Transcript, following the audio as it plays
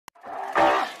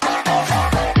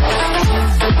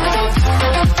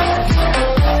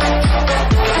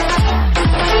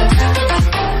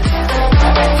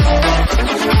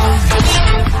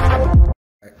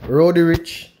Roddy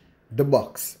Ricch, The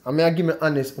Box. I mean, I give my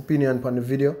honest opinion on the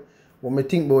video, what I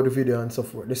think about the video and so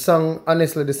forth. The song,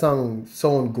 honestly, the song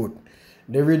sound good.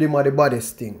 The rhythm are the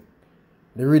baddest thing.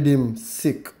 The rhythm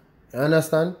sick. You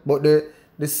understand? But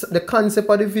the concept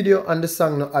of the video and the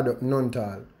song not add up none at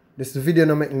all. This video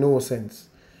no make no sense.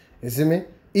 You see me?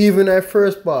 Even the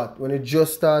first part, when it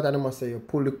just start and I must say you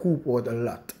pull the coupe out a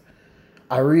lot.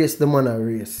 I race the man I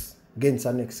race against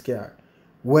the next car.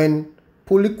 When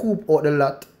pull the coupe out the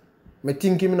lot, I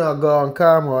think him now go on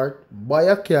Carmart, buy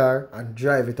a car and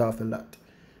drive it off the lot.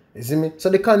 You see me? So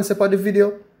the concept of the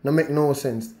video no make no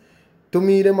sense. To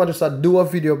me, they must just do a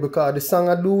video because the song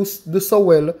I do so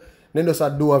well, then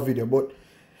just do a video. But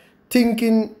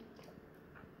thinking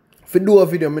if you do a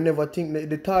video, I never think that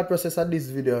the thought process of this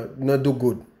video not do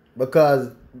good.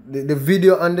 Because the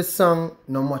video and the song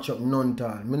no match up none at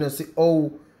all. I don't see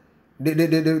how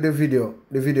the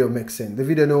video makes sense. The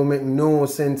video don't make no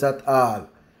sense at all.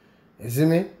 You see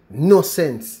me? No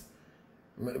sense.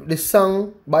 The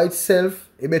song by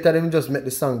itself, it better than just make the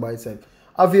song by itself.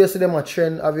 Obviously, them a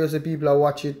trend. Obviously, people are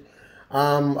watch it.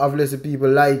 Obviously, people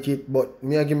like it. But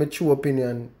me, I give my true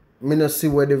opinion. Me not see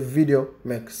where the video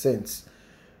makes sense.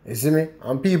 You see me?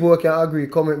 And people who can agree,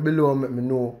 comment below and let me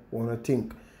know what I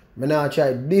think. I not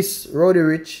try this Roddy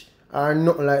Ricch or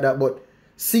nothing like that. But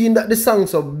seeing that the song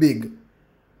so big,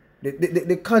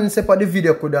 the concept of the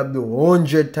video could have been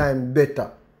 100 times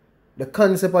better. The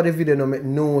concept of the video don't make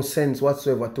no sense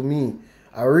whatsoever to me.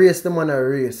 I race the man I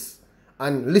race.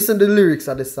 And listen to the lyrics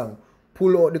of the song.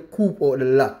 Pull out the coupe out the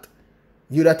lot.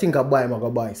 You that think I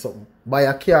go buy something. Buy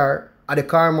a car at the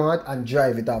car mart and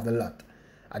drive it off the lot.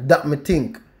 And that me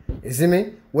think. You see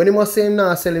me? When he must say him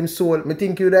now sell him soul, me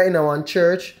think you that in one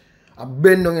church, I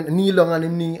bend down and kneel down on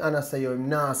him knee and I say, yo, him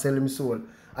now sell him soul.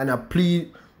 And I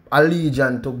plead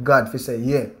allegiance to God for say,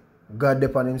 yeah, God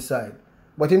dep on him side.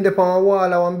 But him dep on a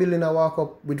wall or one building I walk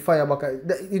up with fire back.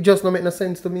 It just don't make no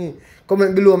sense to me.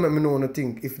 Comment below and let me know what you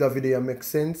think if that video makes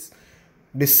sense.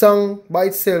 The song by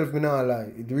itself, me not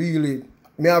lie. It really,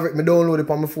 me download it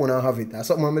on my phone and have it. That's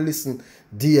something I listen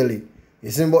daily. You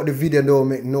see, but the video don't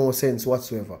make no sense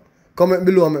whatsoever. Comment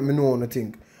below and let me know what you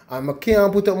think. And I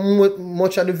can't put up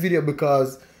much of the video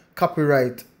because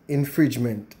copyright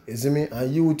infringement. You see me?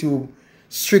 And YouTube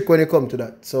strict when it comes to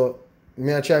that. So,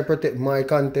 me I try to protect my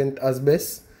content as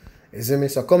best. You see me?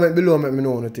 So comment below and let me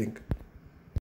know what you think.